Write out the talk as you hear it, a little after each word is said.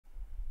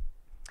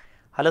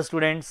Hello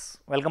students,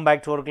 welcome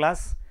back to our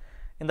class.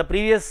 In the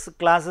previous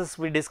classes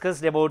we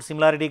discussed about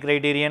similarity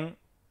criterion,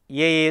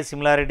 AA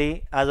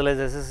similarity as well as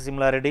SS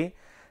similarity.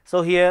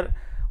 So here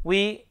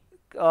we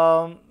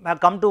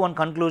have come to one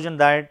conclusion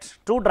that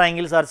two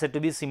triangles are said to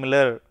be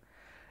similar.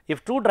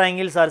 If two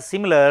triangles are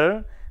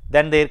similar,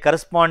 then their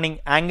corresponding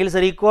angles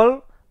are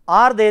equal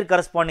or their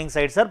corresponding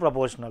sides are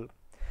proportional.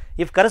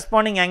 If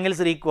corresponding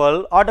angles are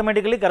equal,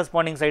 automatically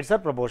corresponding sides are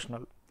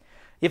proportional.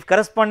 If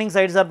corresponding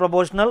sides are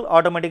proportional,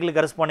 automatically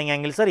corresponding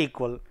angles are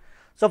equal.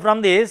 So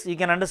from this you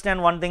can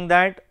understand one thing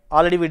that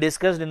already we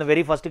discussed in the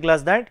very first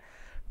class, that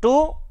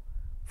two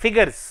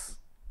figures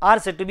are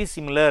said to be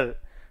similar.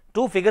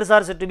 Two figures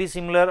are said to be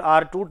similar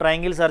or two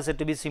triangles are said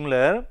to be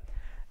similar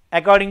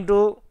according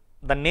to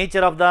the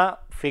nature of the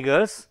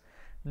figures.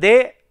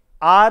 They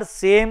are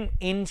same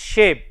in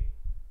shape,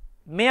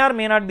 may or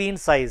may not be in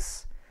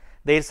size.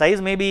 Their size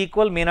may be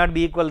equal, may not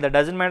be equal, that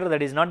does not matter,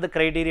 that is not the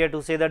criteria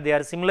to say that they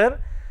are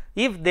similar.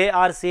 If they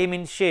are same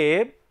in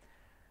shape,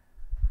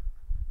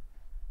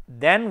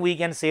 then we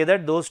can say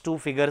that those two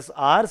figures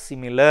are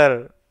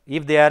similar.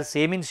 If they are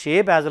same in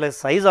shape as well as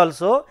size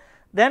also,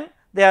 then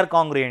they are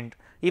congruent.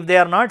 If they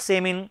are not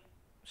same in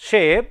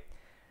shape,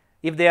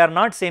 if they are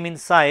not same in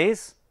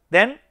size,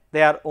 then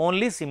they are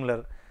only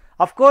similar.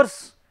 Of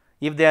course,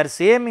 if they are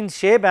same in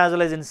shape as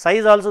well as in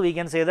size also, we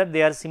can say that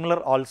they are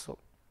similar also.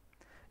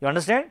 You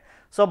understand?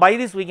 So by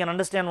this we can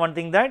understand one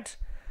thing, that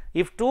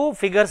if two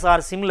figures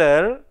are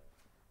similar,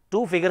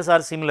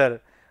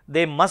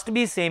 they must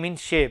be same in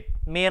shape,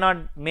 may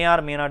or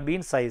may not be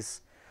in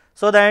size.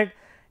 So that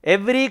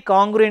every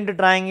congruent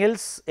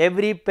triangles,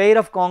 every pair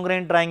of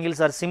congruent triangles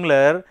are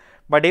similar,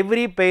 but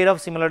every pair of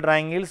similar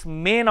triangles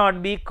may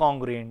not be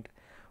congruent.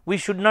 We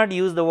should not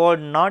use the word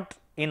not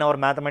in our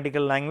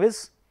mathematical language,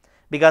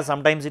 because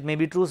sometimes it may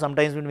be true,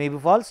 sometimes it may be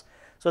false.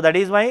 So that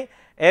is why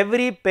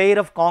every pair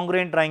of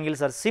congruent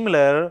triangles are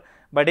similar,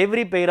 but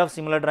every pair of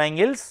similar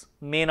triangles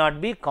may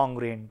not be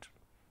congruent.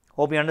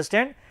 Hope you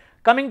understand.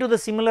 Coming to the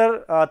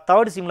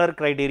third similar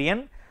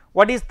criterion.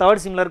 What is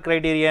third similar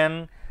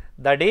criterion?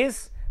 That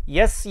is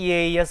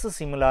SAS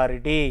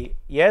similarity.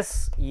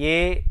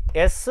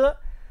 SAS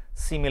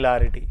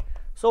similarity.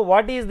 So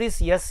what is this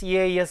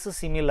SAS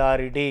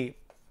similarity?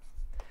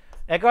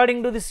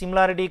 According to the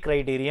similarity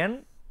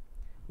criterion,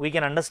 we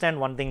can understand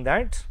one thing,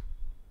 that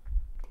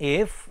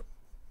if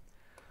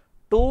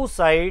two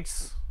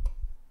sides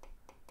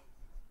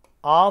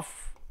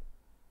of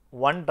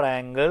one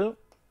triangle,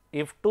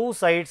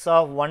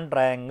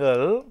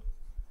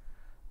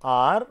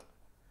 are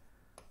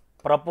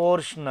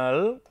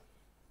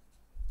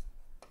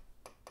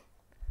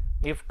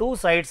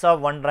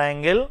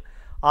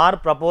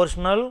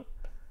proportional,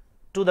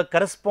 to the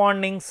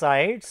corresponding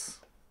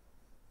sides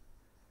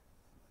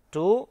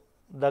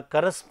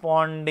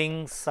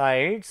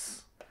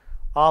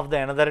of the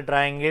another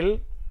triangle,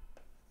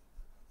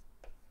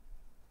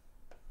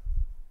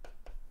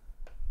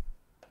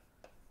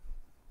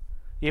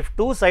 if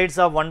two sides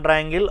of one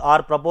triangle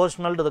are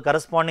proportional to the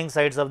corresponding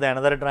sides of the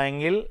another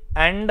triangle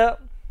and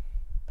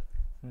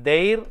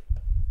their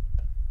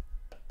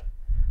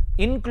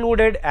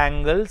included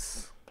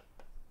angles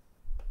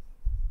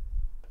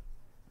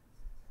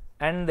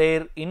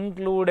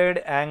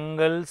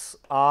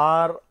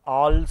are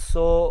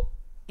also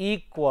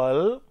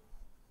equal,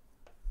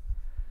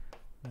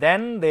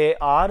 then they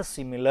are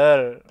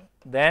similar.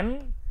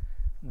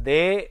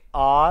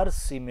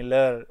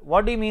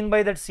 What do you mean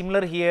by that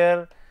similar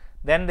here?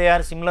 Then they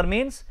are similar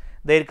means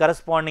their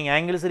corresponding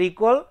angles are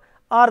equal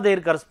or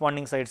their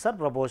corresponding sides are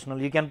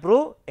proportional. You can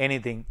prove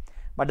anything,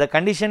 but the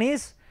condition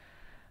is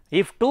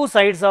if two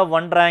sides of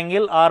one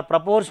triangle are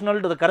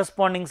proportional to the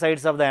corresponding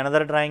sides of the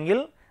another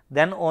triangle,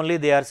 then only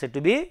they are said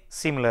to be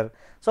similar.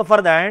 So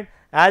for that,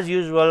 as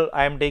usual,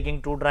 I am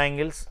taking two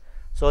triangles.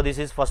 So this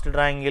is first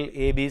triangle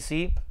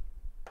ABC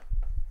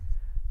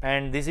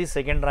and this is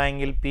second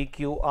triangle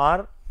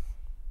PQR.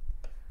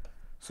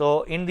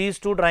 So in these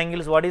two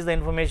triangles, what is the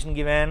information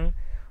given?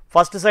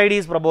 First side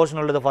is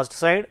proportional to the first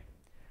side,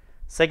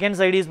 second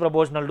side is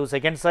proportional to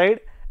second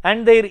side,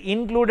 and their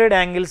included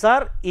angles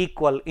are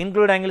equal.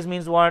 Included angles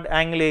means what?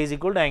 Angle A is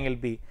equal to angle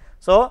P.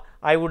 So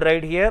I would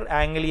write here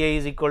angle A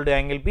is equal to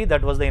angle P.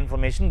 That was the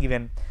information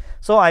given.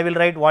 So I will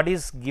write what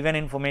is given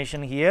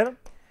information here.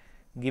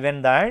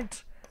 Given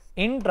that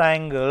in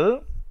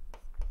triangle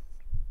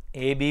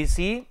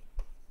ABC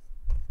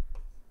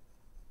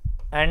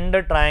and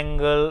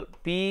triangle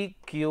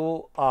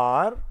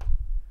PQR,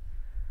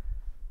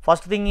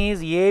 first thing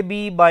is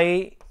AB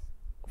by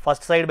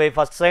first side,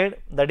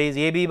 that is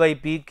AB by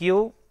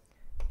PQ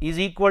is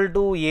equal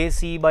to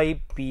AC by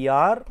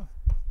PR,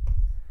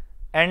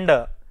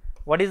 and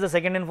what is the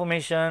second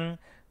information?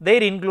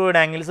 Their included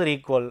angles are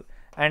equal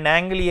and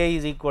angle A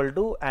is equal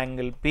to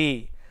angle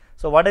P.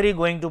 So what are you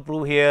going to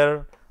prove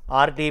here?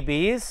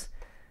 RTP is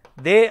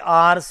they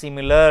are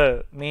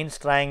similar, means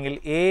triangle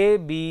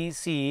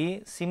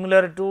ABC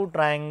similar to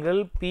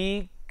triangle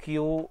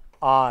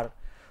PQR.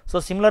 So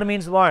similar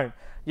means what?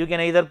 You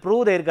can either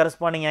prove their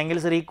corresponding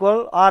angles are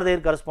equal or their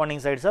corresponding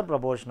sides are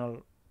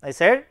proportional. I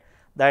said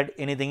that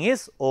anything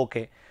is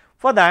okay.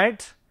 For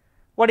that,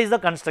 what is the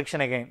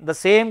construction again? The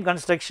same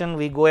construction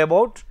we go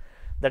about.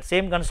 That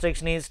same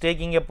construction is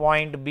taking a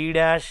point B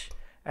dash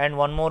and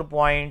one more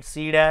point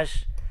C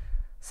dash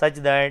such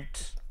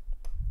that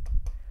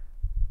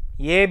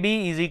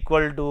AB is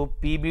equal to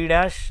PB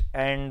dash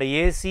and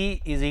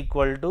AC is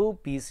equal to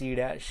PC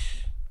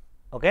dash.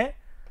 Okay,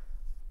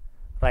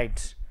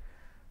 right.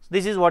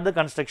 This is what the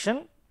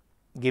construction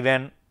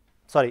given,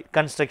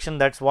 construction,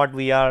 that is what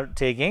we are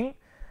taking.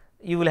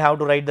 You will have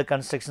to write the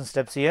construction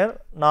steps here.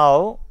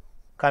 Now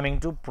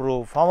coming to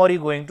proof. How are you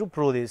going to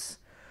prove this?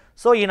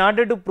 So in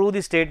order to prove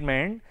this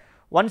statement,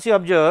 once you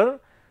observe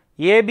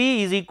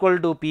AB is equal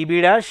to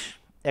PB dash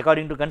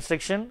according to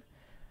construction,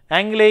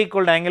 angle A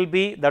equal to angle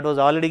P, that was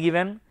already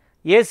given,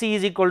 AC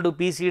is equal to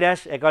PC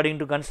dash according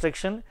to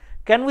construction.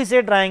 Can we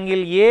say triangle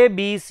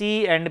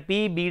ABC and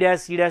PB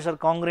dash C dash are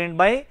congruent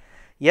by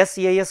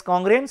SAS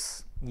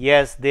congruence?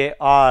 Yes, they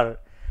are.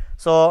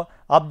 So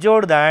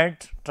observe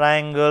that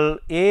triangle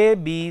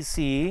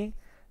ABC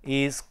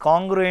is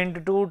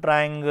congruent to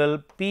triangle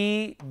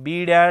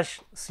PB dash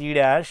C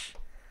dash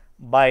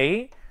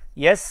by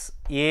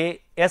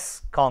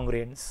SAS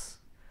congruence.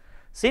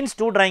 Since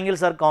two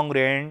triangles are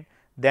congruent,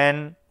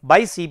 then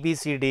by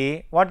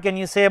CPCT, what can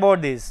you say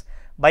about this?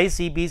 By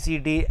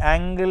CPCT,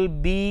 angle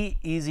B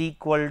is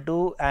equal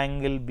to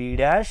angle B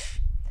dash,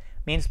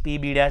 means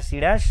PB dash C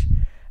dash,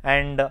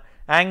 and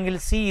angle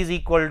C is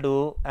equal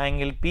to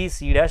angle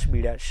PC dash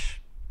B dash.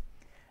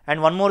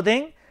 And one more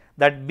thing,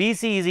 that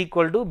BC is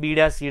equal to B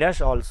dash C dash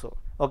also.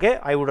 Okay,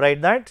 I would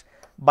write that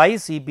by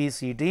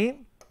CPCT,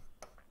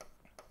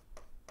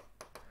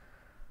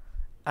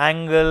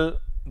 angle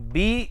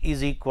B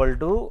is equal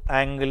to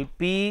angle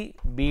P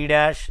B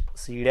dash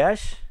C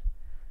dash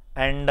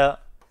and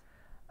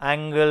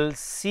angle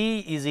C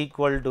is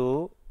equal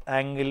to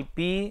angle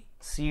P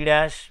C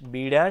dash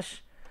B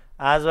dash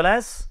as well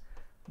as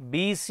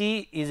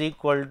BC is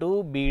equal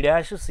to B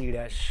dash C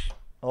dash.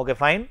 Okay,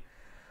 fine.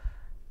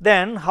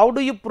 Then how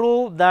do you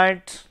prove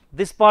that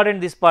this part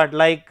and this part,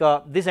 like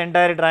this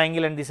entire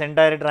triangle and this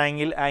entire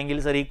triangle,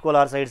 angles are equal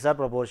or sides are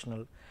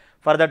proportional?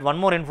 For that, one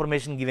more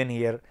information given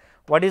here.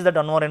 What is that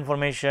one more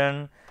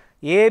information?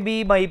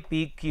 AB by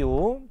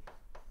PQ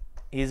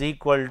is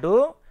equal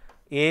to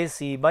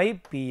AC by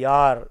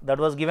PR, that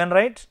was given,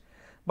 right?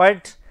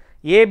 But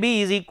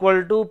AB is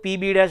equal to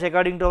PB dash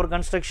according to our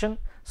construction.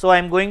 So I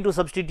am going to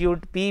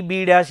substitute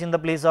PB dash in the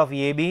place of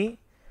AB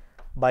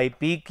by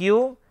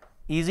PQ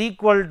is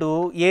equal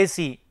to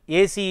AC.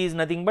 AC is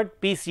nothing but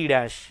PC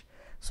dash.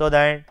 So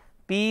that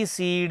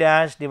PC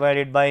dash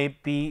divided by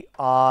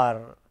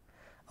PR.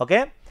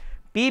 Okay.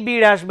 PB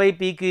dash by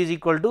PQ is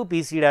equal to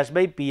PC dash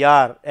by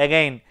PR.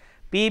 Again,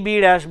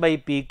 PB dash by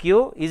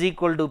PQ is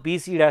equal to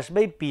PC dash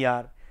by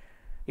PR.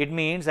 It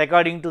means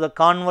according to the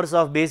converse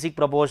of basic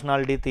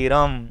proportionality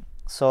theorem.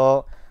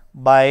 So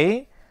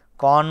by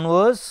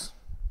converse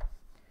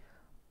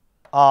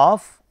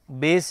of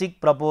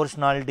basic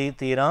proportionality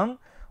theorem,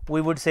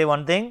 we would say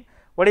one thing.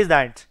 What is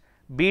that?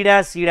 B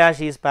dash C dash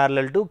is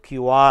parallel to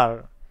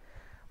QR.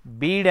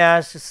 B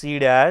dash C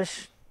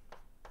dash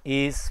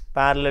is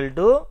parallel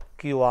to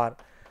QR.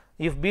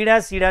 If B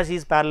dash C dash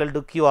is parallel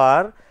to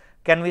QR,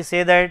 can we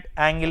say that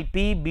angle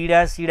P B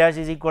dash C dash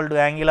is equal to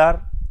angle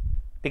R?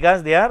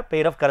 Because they are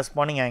pair of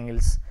corresponding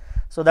angles.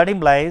 So that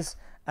implies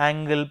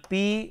angle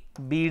P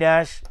B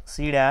dash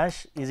C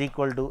dash is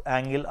equal to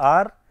angle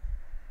R.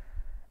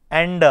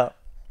 And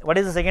what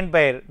is the second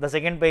pair? The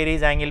second pair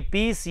is angle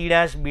P C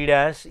dash B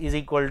dash is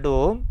equal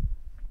to,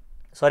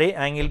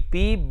 angle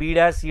P B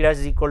dash C dash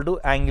is equal to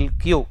angle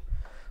Q.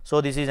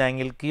 So this is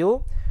angle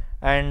Q.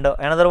 And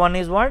another one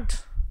is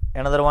what?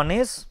 Another one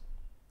is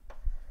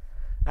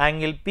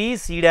angle P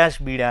C dash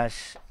B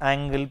dash.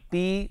 Angle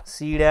P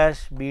C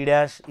dash B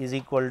dash is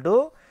equal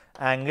to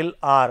angle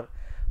R.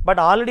 But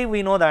already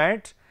we know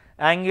that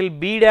angle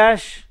B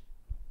dash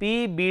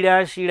P B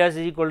dash C dash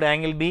is equal to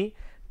angle B.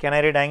 Can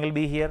I write angle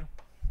B here?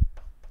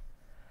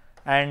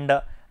 And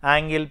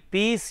angle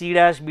P C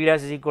dash B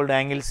dash is equal to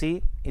angle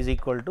C is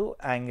equal to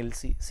angle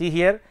C. See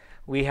here,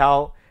 we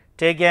have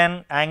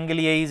taken angle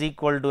A is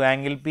equal to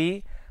angle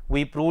P.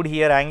 We proved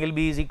here angle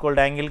B is equal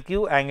to angle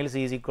Q, angle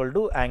C is equal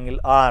to angle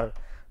R.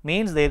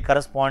 Means their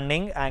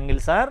corresponding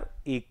angles are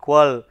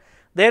equal.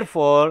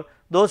 Therefore,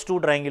 those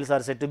two triangles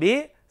are said to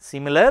be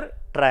similar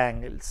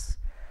triangles.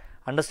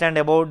 Understand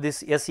about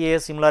this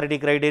SAS similarity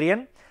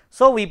criterion.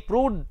 So we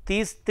proved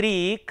these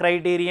three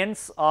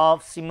criterions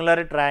of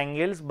similar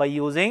triangles by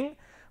using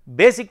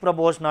basic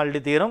proportionality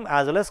theorem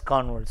as well as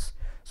converse.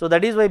 So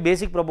that is why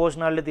basic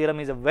proportionality theorem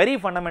is a very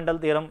fundamental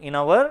theorem in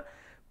our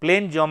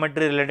plane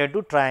geometry related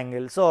to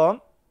triangle.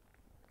 So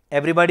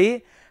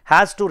everybody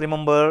has to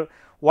remember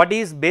what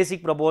is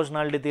basic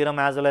proportionality theorem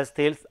as well as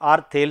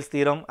Thales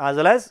theorem as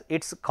well as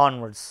its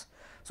converse.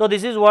 So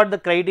this is what the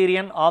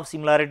criterion of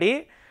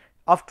similarity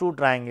of two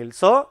triangles.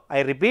 So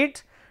I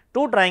repeat,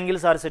 two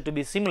triangles are said to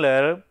be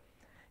similar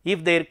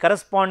if their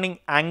corresponding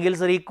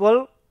angles are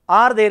equal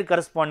or their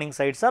corresponding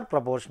sides are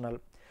proportional.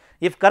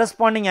 If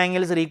corresponding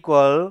angles are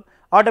equal,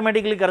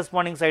 automatically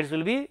corresponding sides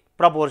will be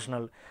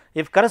proportional.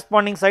 If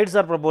corresponding sides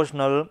are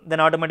proportional, then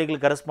automatically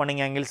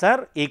corresponding angles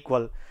are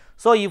equal.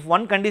 So, if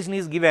one condition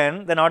is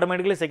given, then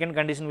automatically second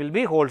condition will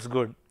be holds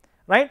good,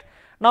 right.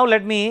 Now,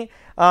 let me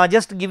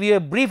just give you a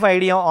brief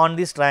idea on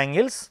these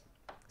triangles,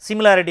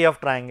 similarity of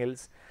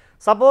triangles.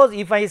 Suppose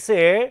if I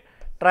say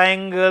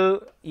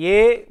triangle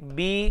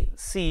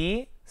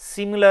ABC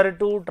similar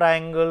to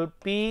triangle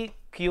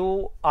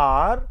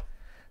PQR,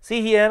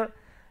 see here,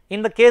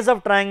 in the case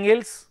of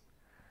triangles,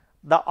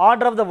 the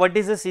order of the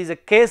vertices is a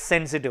case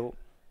sensitive.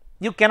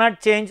 You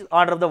cannot change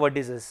order of the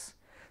vertices.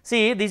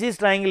 See, this is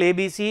triangle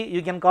ABC,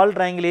 you can call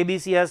triangle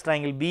ABC as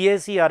triangle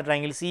BAC or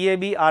triangle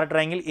CAB or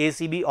triangle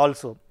ACB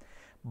also.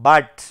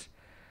 But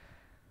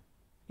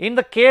in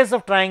the case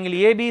of triangle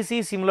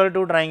ABC similar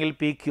to triangle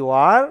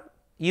PQR,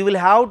 you will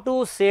have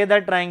to say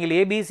that triangle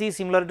ABC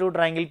similar to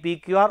triangle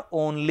PQR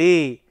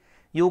only.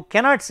 You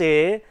cannot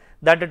say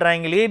that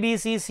triangle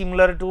ABC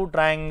similar to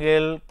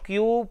triangle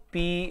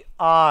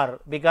QPR,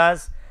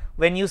 because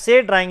when you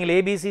say triangle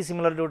ABC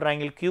similar to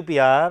triangle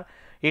QPR,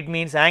 it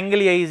means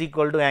angle A is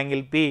equal to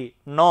angle P.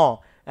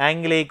 No,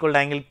 angle A equal to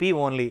angle P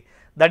only.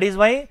 That is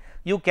why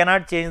you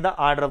cannot change the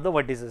order of the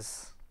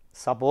vertices.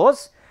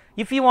 Suppose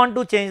if you want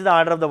to change the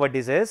order of the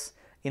vertices,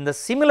 in the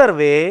similar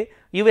way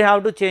you will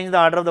have to change the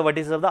order of the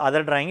vertices of the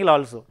other triangle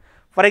also.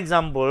 For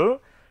example,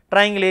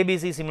 triangle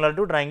ABC similar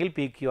to triangle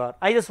PQR.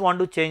 I just want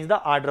to change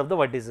the order of the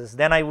vertices.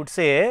 Then I would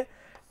say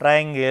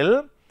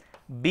triangle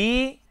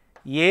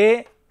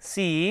BAC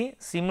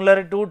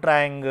similar to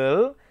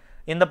triangle,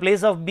 in the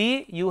place of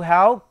B you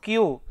have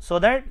Q, so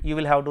that you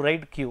will have to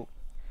write Q.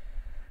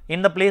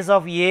 In the place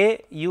of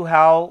A you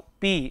have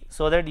P,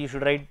 so that you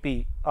should write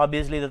P.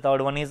 Obviously the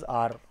third one is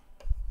R.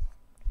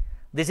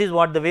 This is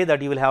what the way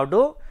that you will have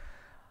to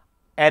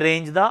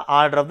arrange the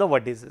order of the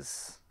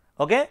vertices.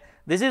 Okay,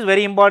 this is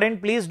very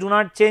important. Please do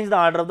not change the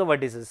order of the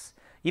vertices.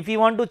 If you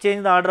want to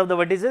change the order of the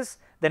vertices,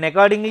 then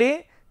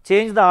accordingly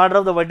change the order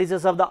of the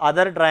vertices of the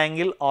other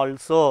triangle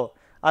also.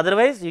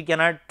 Otherwise, you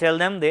cannot tell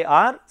them they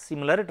are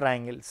similar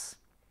triangles.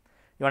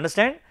 You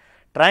understand?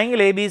 Triangle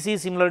ABC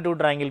similar to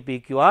triangle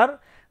PQR,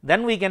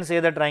 then we can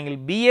say that triangle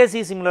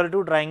BAC similar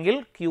to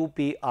triangle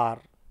QPR,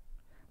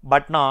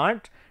 but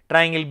not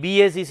triangle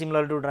BAC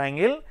similar to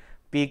triangle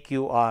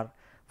PQR.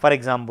 For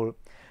example,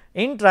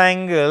 in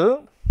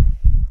triangle,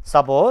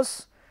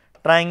 suppose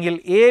triangle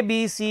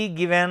ABC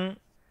given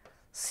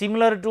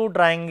similar to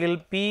triangle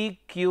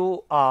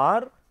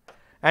PQR,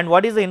 and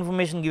what is the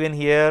information given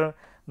here?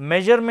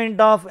 Measurement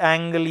of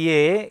angle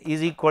A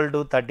is equal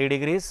to 30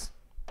 degrees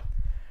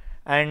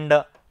and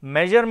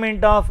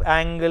measurement of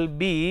angle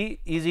B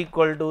is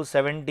equal to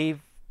 70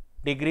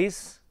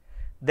 degrees.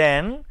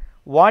 Then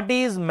what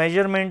is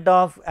measurement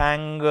of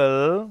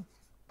angle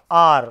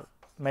R?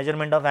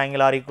 Measurement of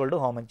angle R equal to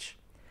how much?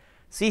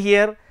 See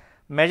here,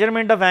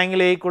 measurement of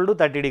angle A equal to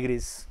 30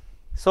 degrees.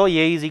 So,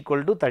 A is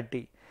equal to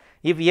 30.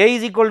 If A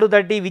is equal to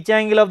 30, which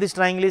angle of this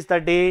triangle is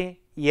 30?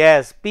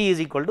 Yes, P is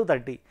equal to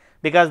 30,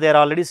 because they are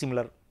already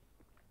similar.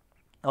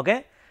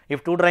 Okay.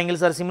 If two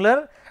triangles are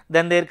similar,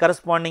 then their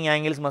corresponding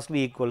angles must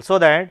be equal, so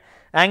that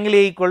angle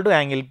A equal to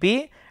angle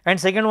P, and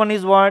second one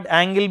is what?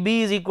 Angle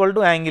B is equal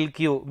to angle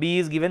Q. B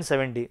is given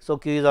 70, so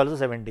Q is also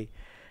 70,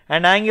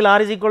 and angle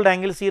R is equal to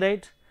angle C,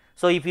 right?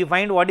 So, if you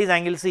find what is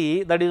angle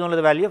C, that is only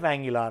the value of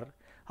angle R.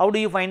 How do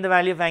you find the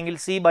value of angle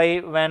C? By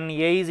when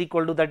A is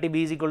equal to 30,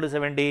 B is equal to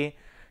 70?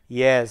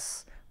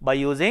 Yes, by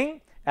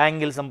using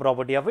angle sum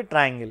property of a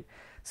triangle.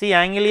 See,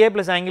 angle A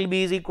plus angle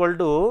B is equal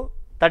to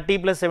 30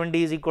 plus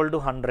 70 is equal to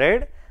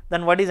 100.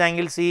 Then what is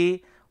angle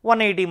C?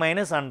 180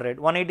 minus 100.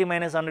 180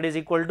 minus 100 is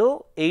equal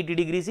to 80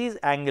 degrees is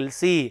angle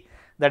C.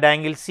 That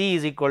angle C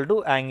is equal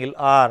to angle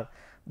R.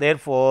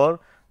 Therefore,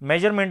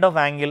 measurement of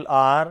angle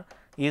R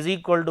is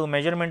equal to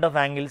measurement of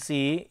angle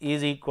C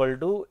is equal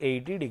to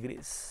 80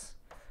 degrees.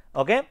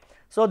 Okay.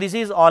 So, this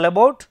is all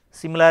about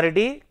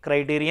similarity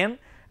criterion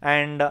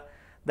and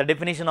the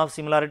definition of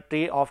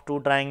similarity of two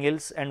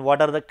triangles and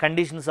what are the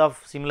conditions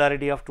of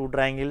similarity of two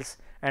triangles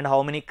and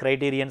how many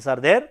criterions are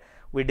there,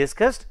 we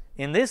discussed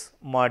in this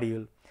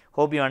module.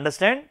 Hope you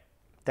understand.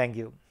 Thank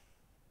you.